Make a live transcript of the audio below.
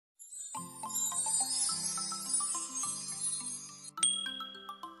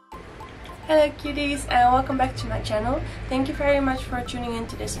Hello cuties, and welcome back to my channel. Thank you very much for tuning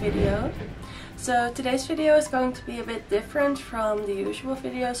into this video. So today's video is going to be a bit different from the usual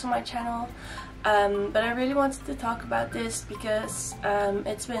videos on my channel, but I really wanted to talk about this because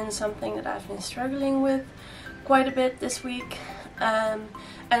it's been something that I've been struggling with quite a bit this week, and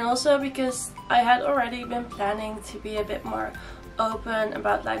also because I had already been planning to be a bit more open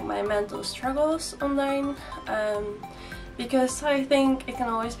about like my mental struggles online, because I think it can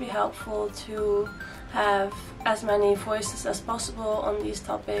always be helpful to have as many voices as possible on these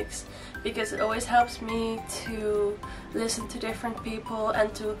topics, because it always helps me to listen to different people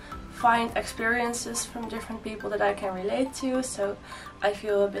and to find experiences from different people that I can relate to, so I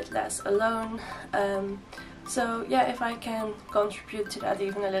feel a bit less alone. So yeah, if I can contribute to that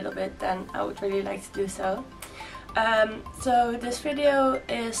even a little bit, then I would really like to do so. So this video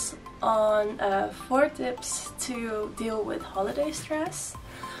is on 4 tips to deal with holiday stress.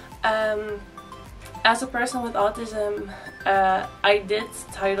 As a person with autism, I did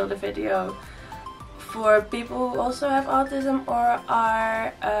title the video for people who also have autism or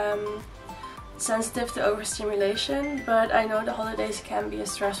are sensitive to overstimulation, but I know the holidays can be a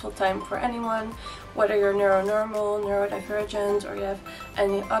stressful time for anyone, whether you're neuronormal, neurodivergent, or you have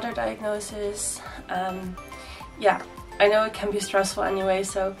any other diagnosis. Yeah, I know it can be stressful anyway,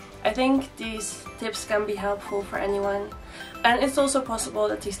 so I think these tips can be helpful for anyone. And it's also possible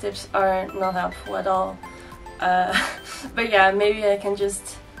that these tips are not helpful at all. But yeah, maybe I can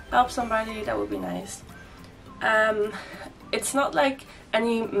just help somebody, that would be nice. It's not like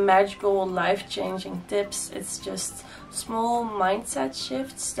any magical life-changing tips, it's just small mindset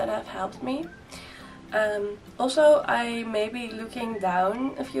shifts that have helped me. Also, I may be looking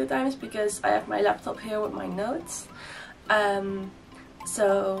down a few times because I have my laptop here with my notes.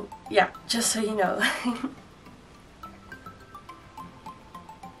 So yeah, just so you know.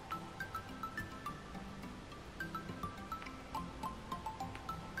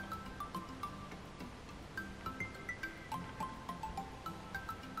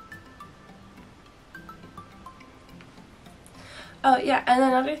 Oh yeah, and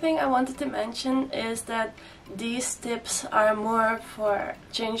another thing I wanted to mention is that these tips are more for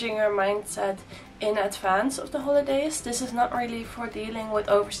changing your mindset in advance of the holidays. This is not really for dealing with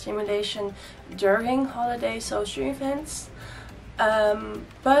overstimulation during holiday social events.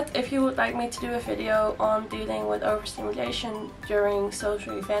 But if you would like me to do a video on dealing with overstimulation during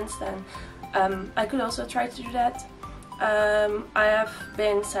social events, then I could also try to do that. I have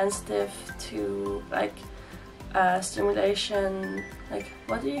been sensitive to like stimulation, like,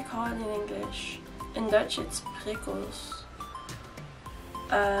 what do you call it in English? In Dutch it's prikkels.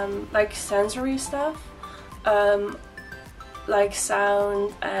 Like sensory stuff, like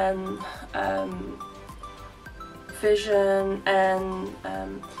sound and vision, and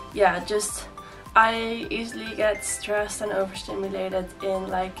yeah, just I easily get stressed and overstimulated in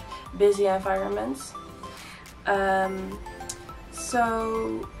like busy environments.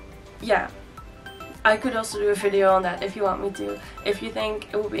 So yeah, I could also do a video on that if you want me to. If you think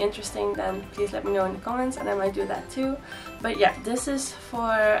it would be interesting, then please let me know in the comments and I might do that too. But yeah, this is for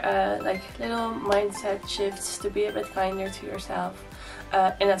like little mindset shifts to be a bit kinder to yourself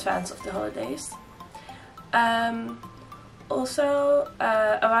in advance of the holidays. Also,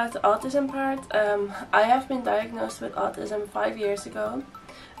 about the autism part, I have been diagnosed with autism 5 years ago.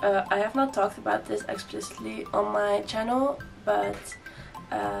 I have not talked about this explicitly on my channel, but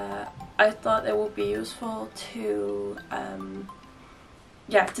I thought it would be useful to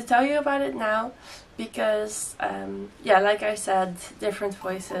yeah, to tell you about it now, because yeah, like I said, different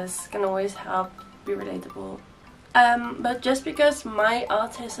voices can always help be relatable. But just because my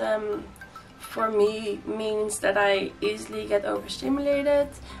autism for me means that I easily get overstimulated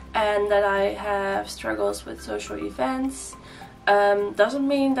and that I have struggles with social events, doesn't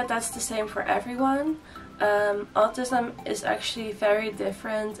mean that that's the same for everyone. Autism is actually very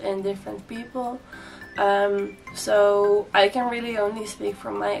different in different people, so I can really only speak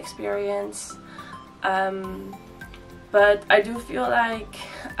from my experience, but I do feel like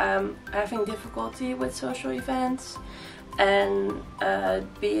having difficulty with social events and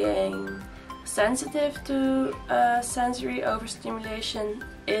being sensitive to sensory overstimulation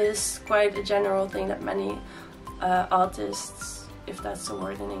is quite a general thing that many autists, if that's the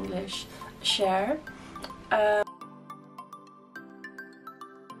word in English, share.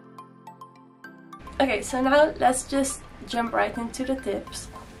 Okay, so now let's just jump right into the tips.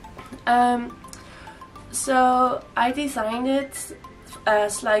 So I designed it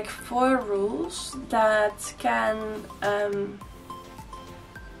as like 4 rules that can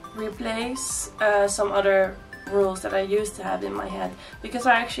replace some other rules that I used to have in my head, because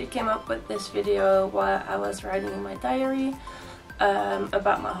I actually came up with this video while I was writing in my diary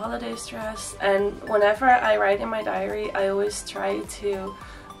about my holiday stress. And whenever I write in my diary, I always try to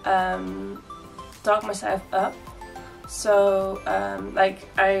talk myself up. So like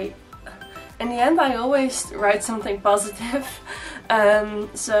in the end I always write something positive.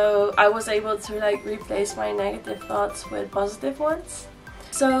 So I was able to like replace my negative thoughts with positive ones.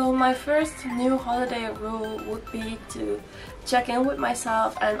 So my first new holiday rule would be to check in with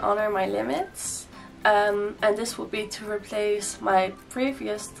myself and honor my limits. And this would be to replace my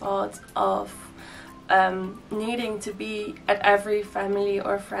previous thought of needing to be at every family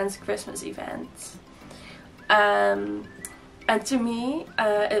or friend's Christmas event. And to me,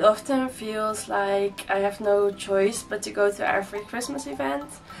 it often feels like I have no choice but to go to every Christmas event,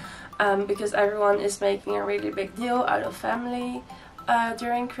 because everyone is making a really big deal out of family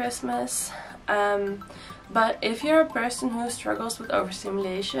during Christmas. But if you're a person who struggles with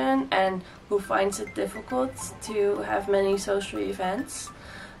overstimulation and who finds it difficult to have many social events,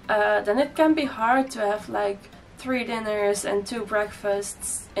 then it can be hard to have like 3 dinners and 2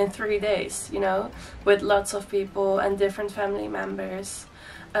 breakfasts in 3 days, you know, with lots of people and different family members,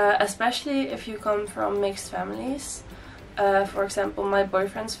 especially if you come from mixed families. For example, my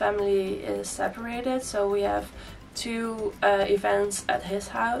boyfriend's family is separated, so we have 2 events at his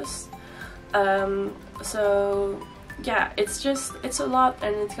house. So yeah, it's a lot,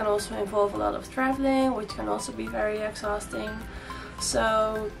 and it can also involve a lot of traveling, which can also be very exhausting.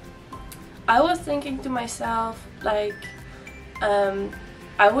 So I was thinking to myself, like,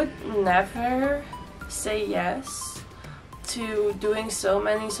 I would never say yes to doing so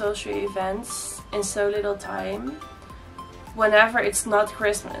many social events in so little time whenever it's not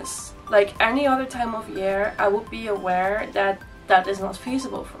Christmas. Like any other time of year, I would be aware that that is not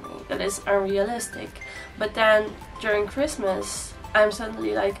feasible for me, that is unrealistic. But then during Christmas, I'm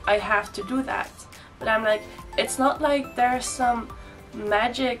suddenly like, I have to do that. But I'm like, it's not like there's some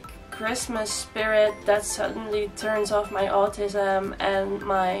magic Christmas spirit that suddenly turns off my autism and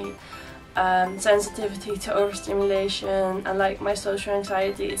my sensitivity to overstimulation and like my social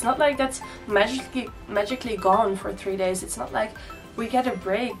anxiety. It's not like that's magically gone for 3 days. It's not like we get a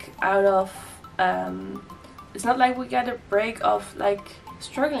break out of it's not like we get a break of like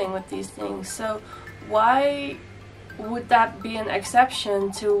struggling with these things. So why would that be an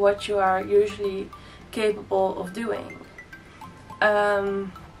exception to what you are usually capable of doing?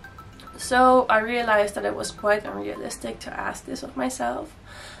 So I realized that it was quite unrealistic to ask this of myself.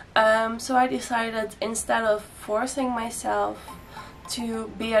 So I decided, instead of forcing myself to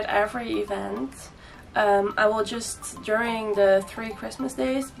be at every event, I will just, during the 3 Christmas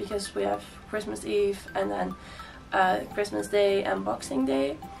days, because we have Christmas Eve and then Christmas Day and Boxing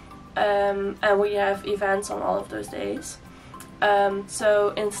Day, and we have events on all of those days.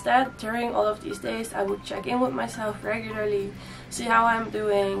 So instead, during all of these days, I would check in with myself regularly, see how I'm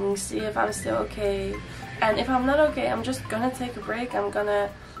doing, see if I'm still okay. And if I'm not okay, I'm just gonna take a break. I'm gonna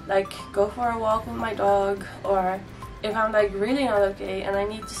like go for a walk with my dog. Or if I'm like really not okay and I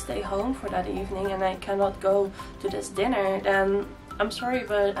need to stay home for that evening and I cannot go to this dinner, then I'm sorry,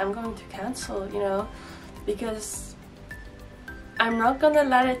 but I'm going to cancel, you know, because I'm not gonna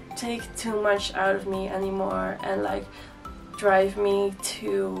let it take too much out of me anymore and like drive me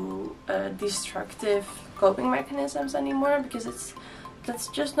to destructive coping mechanisms anymore, because that's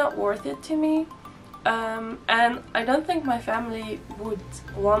just not worth it to me. And I don't think my family would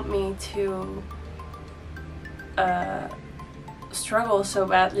want me to struggle so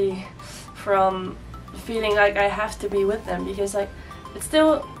badly from feeling like I have to be with them, because like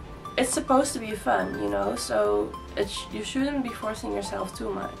it's supposed to be fun, you know, so you shouldn't be forcing yourself too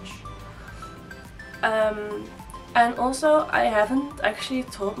much. And also, I haven't actually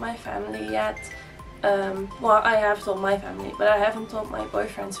told my family yet. Well, I have told my family, but I haven't told my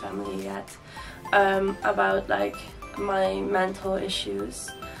boyfriend's family yet about like my mental issues.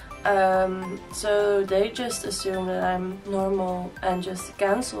 So they just assume that I'm normal and just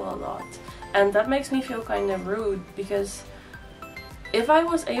cancel a lot. And that makes me feel kind of rude, because if I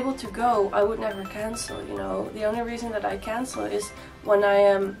was able to go, I would never cancel, you know. The only reason that I cancel is when I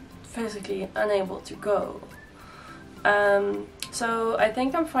am physically unable to go. So I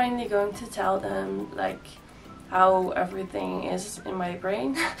think I'm finally going to tell them like how everything is in my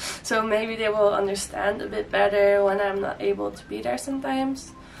brain. So maybe they will understand a bit better when I'm not able to be there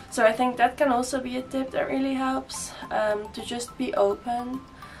sometimes. So I think that can also be a tip that really helps, to just be open.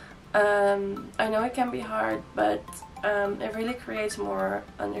 I know it can be hard, but it really creates more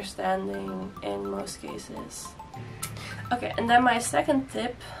understanding in most cases. Okay, and then my second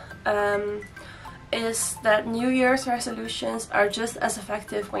tip is that New Year's resolutions are just as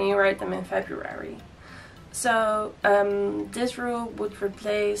effective when you write them in February. So this rule would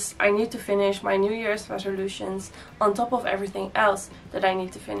replace I need to finish my New Year's resolutions on top of everything else that I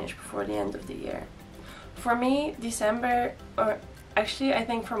need to finish before the end of the year. For me, December, or actually I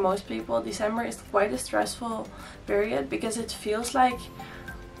think for most people, December is quite a stressful period because it feels like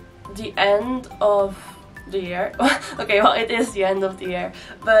the end of the year. Okay, well, it is the end of the year,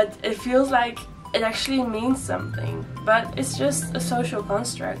 but it feels like it actually means something, but it's just a social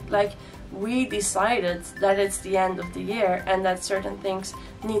construct. Like, we decided that it's the end of the year and that certain things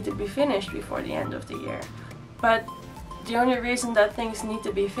need to be finished before the end of the year, but the only reason that things need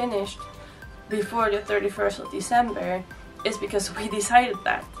to be finished before the 31st of December is because we decided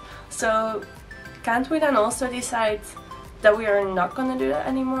that. So can't we then also decide that we are not gonna do that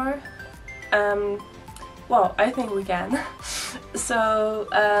anymore? Well, I think we can. So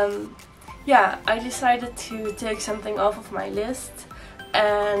yeah, I decided to take something off of my list,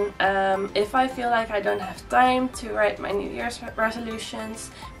 and if I feel like I don't have time to write my New Year's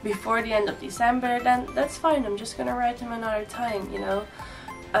resolutions before the end of December, then that's fine, I'm just gonna write them another time, you know.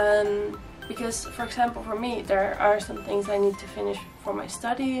 Because, for example, for me, there are some things I need to finish for my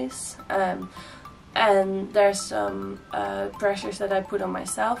studies, and there's some pressures that I put on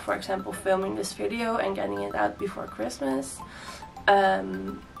myself, for example, filming this video and getting it out before Christmas,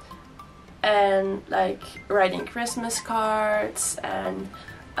 and like writing Christmas cards, and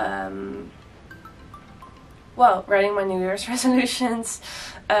well, writing my New Year's resolutions.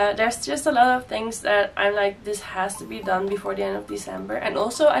 There's just a lot of things that I'm like, this has to be done before the end of December. And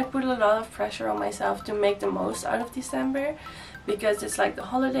also I put a lot of pressure on myself to make the most out of December, because it's like the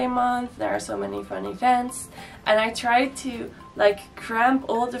holiday month, there are so many fun events, and I try to like cramp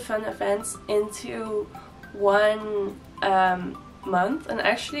all the fun events into one month, and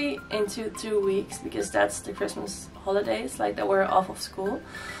actually into 2 weeks, because that's the Christmas holidays, like that we're off of school.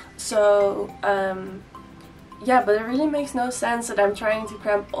 So yeah, but it really makes no sense that I'm trying to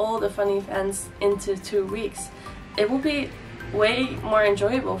cramp all the fun events into 2 weeks. It would be way more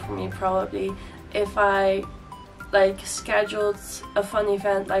enjoyable for me probably if I like scheduled a fun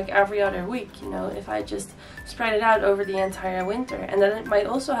event like every other week, you know, if I just spread it out over the entire winter. And then it might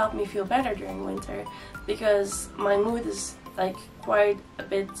also help me feel better during winter, because my mood is like quite a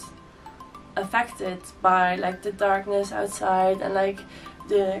bit affected by like the darkness outside and like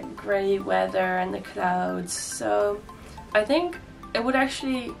the grey weather and the clouds. So I think it would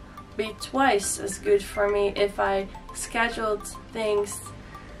actually be twice as good for me if I scheduled things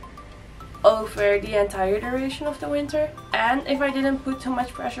over the entire duration of the winter, and if I didn't put too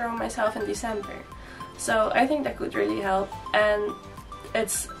much pressure on myself in December. So I think that could really help, and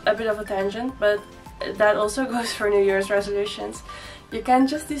it's a bit of a tangent, but that also goes for New Year's resolutions. You can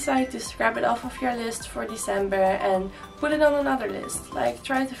just decide to scrap it off of your list for December and put it on another list. Like,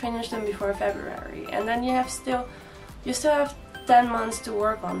 try to finish them before February, and then you still have 10 months to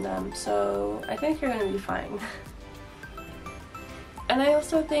work on them. So I think you're gonna be fine. And I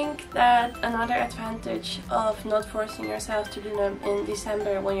also think that another advantage of not forcing yourself to do them in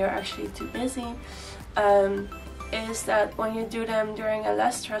December when you're actually too busy is that when you do them during a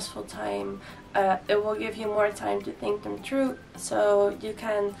less stressful time, it will give you more time to think them through, so you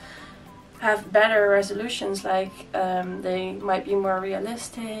can have better resolutions, like they might be more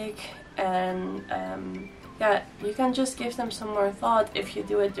realistic, and yeah, you can just give them some more thought if you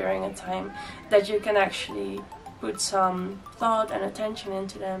do it during a time that you can actually put some thought and attention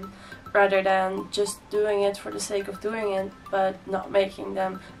into them, rather than just doing it for the sake of doing it but not making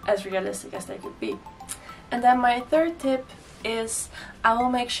them as realistic as they could be. And then my third tip is I will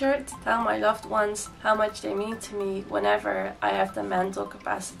make sure to tell my loved ones how much they mean to me whenever I have the mental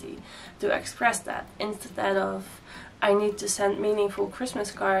capacity to express that, instead of I need to send meaningful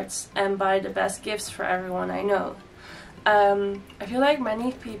Christmas cards and buy the best gifts for everyone I know. I feel like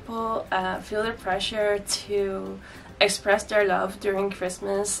many people feel the pressure to express their love during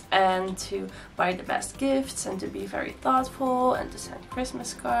Christmas and to buy the best gifts and to be very thoughtful and to send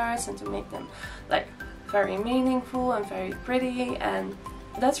Christmas cards and to make them like very meaningful and very pretty, and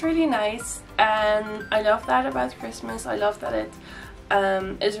that's really nice, and I love that about Christmas. I love that it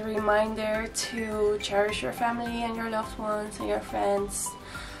is a reminder to cherish your family and your loved ones and your friends.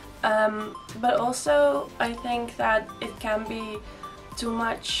 But also I think that it can be too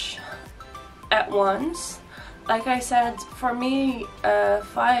much at once. Like I said, for me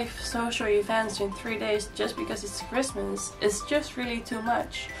 5 social events in 3 days just because it's Christmas is just really too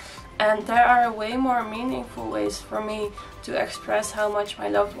much. And there are way more meaningful ways for me to express how much my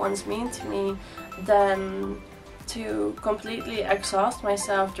loved ones mean to me than to completely exhaust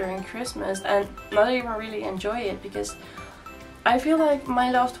myself during Christmas and not even really enjoy it, because I feel like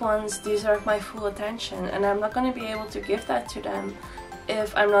my loved ones deserve my full attention, and I'm not going to be able to give that to them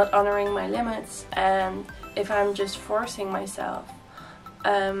if I'm not honoring my limits and if I'm just forcing myself.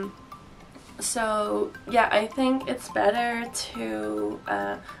 So yeah, I think it's better to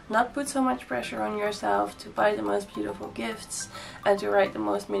not put so much pressure on yourself to buy the most beautiful gifts and to write the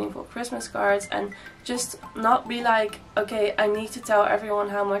most meaningful Christmas cards, and just not be like, okay, I need to tell everyone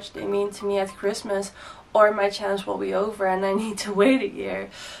how much they mean to me at Christmas or my chance will be over and I need to wait a year.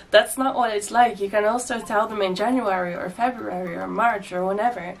 That's not what it's like. You can also tell them in January or February or March or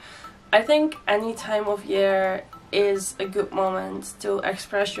whenever. I think any time of year is a good moment to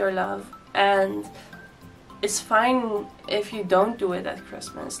express your love, and it's fine if you don't do it at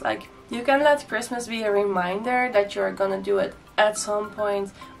Christmas. Like, you can let Christmas be a reminder that you're gonna do it at some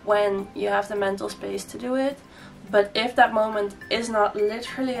point when you have the mental space to do it. But if that moment is not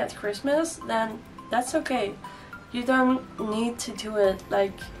literally at Christmas, then that's okay. You don't need to do it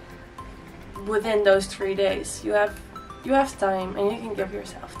like within those 3 days. You have time, and you can give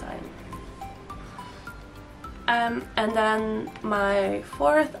yourself time. And then my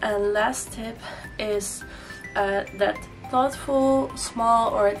fourth and last tip is that thoughtful,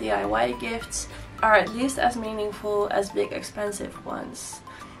 small or DIY gifts are at least as meaningful as big expensive ones,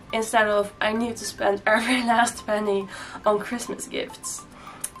 instead of I need to spend every last penny on Christmas gifts.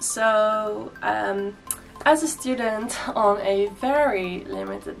 So as a student on a very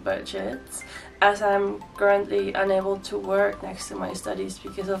limited budget, as I'm currently unable to work next to my studies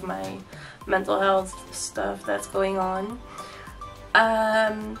because of my mental health stuff that's going on,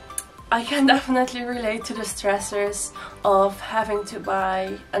 I can definitely relate to the stressors of having to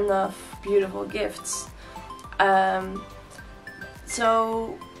buy enough beautiful gifts.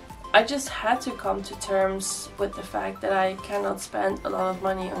 So I just had to come to terms with the fact that I cannot spend a lot of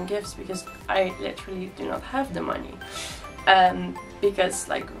money on gifts because I literally do not have the money. Because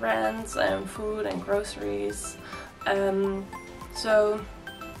like rent and food and groceries. So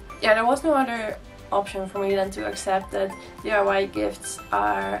yeah, there was no other option for me than to accept that DIY gifts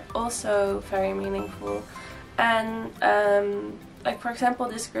are also very meaningful. And like for example,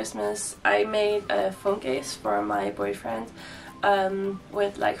 this Christmas I made a phone case for my boyfriend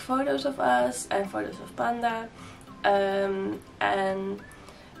with like photos of us and photos of Panda, and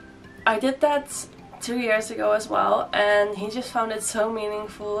I did that 2 years ago as well, and he just found it so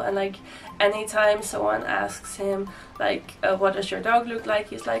meaningful. And like anytime someone asks him like what does your dog look like,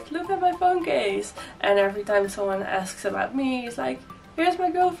 he's like, look at my phone case. And every time someone asks about me, he's like, here's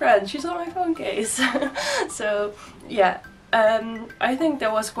my girlfriend, she's on my phone case. So yeah, I think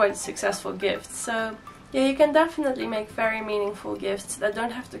that was quite a successful gift. So yeah, you can definitely make very meaningful gifts that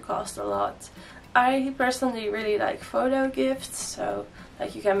don't have to cost a lot. I personally really like photo gifts, so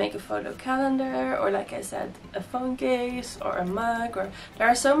like you can make a photo calendar, or like I said, a phone case or a mug, or there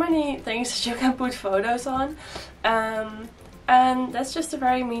are so many things that you can put photos on, and that's just a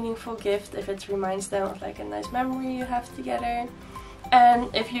very meaningful gift if it reminds them of like a nice memory you have together.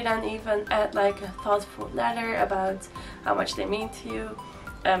 And if you then even add like a thoughtful letter about how much they mean to you,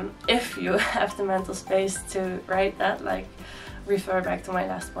 if you have the mental space to write that, like refer back to my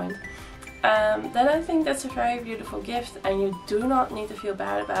last point, then I think that's a very beautiful gift, and you do not need to feel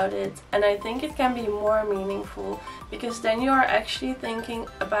bad about it. And I think it can be more meaningful because then you are actually thinking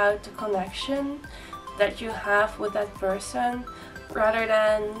about the connection that you have with that person, rather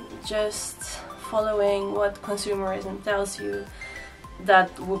than just following what consumerism tells you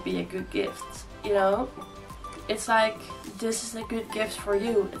that would be a good gift, you know? It's like, this is a good gift for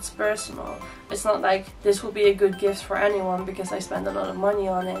you, it's personal. It's not like this will be a good gift for anyone because I spend a lot of money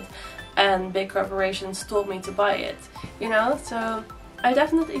on it and big corporations told me to buy it, you know? So I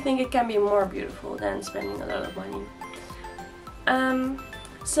definitely think it can be more beautiful than spending a lot of money.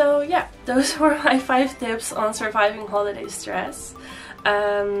 So yeah, those were my 5 tips on surviving holiday stress.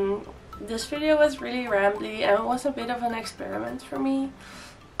 This video was really rambly and it was a bit of an experiment for me.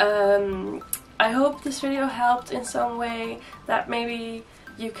 I hope this video helped in some way, that maybe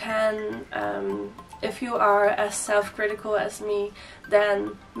you can, if you are as self-critical as me,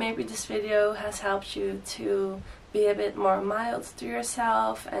 then maybe this video has helped you to be a bit more mild to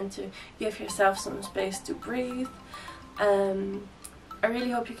yourself and to give yourself some space to breathe. I really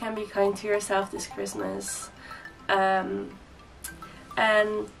hope you can be kind to yourself this Christmas.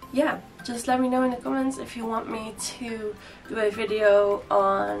 And yeah, just let me know in the comments if you want me to do a video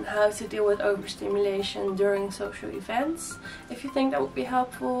on how to deal with overstimulation during social events. If you think that would be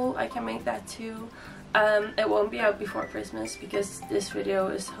helpful, I can make that too. It won't be out before Christmas because this video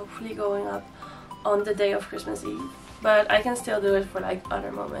is hopefully going up on the day of Christmas Eve, but I can still do it for like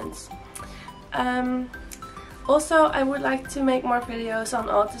other moments. Also, I would like to make more videos on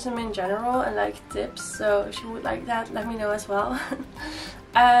autism in general and like tips, so if you would like that, let me know as well.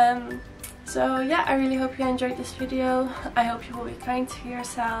 So yeah, I really hope you enjoyed this video. I hope you will be kind to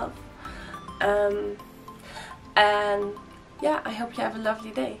yourself. And yeah, I hope you have a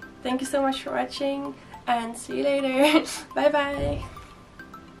lovely day. Thank you so much for watching and see you later. Bye bye.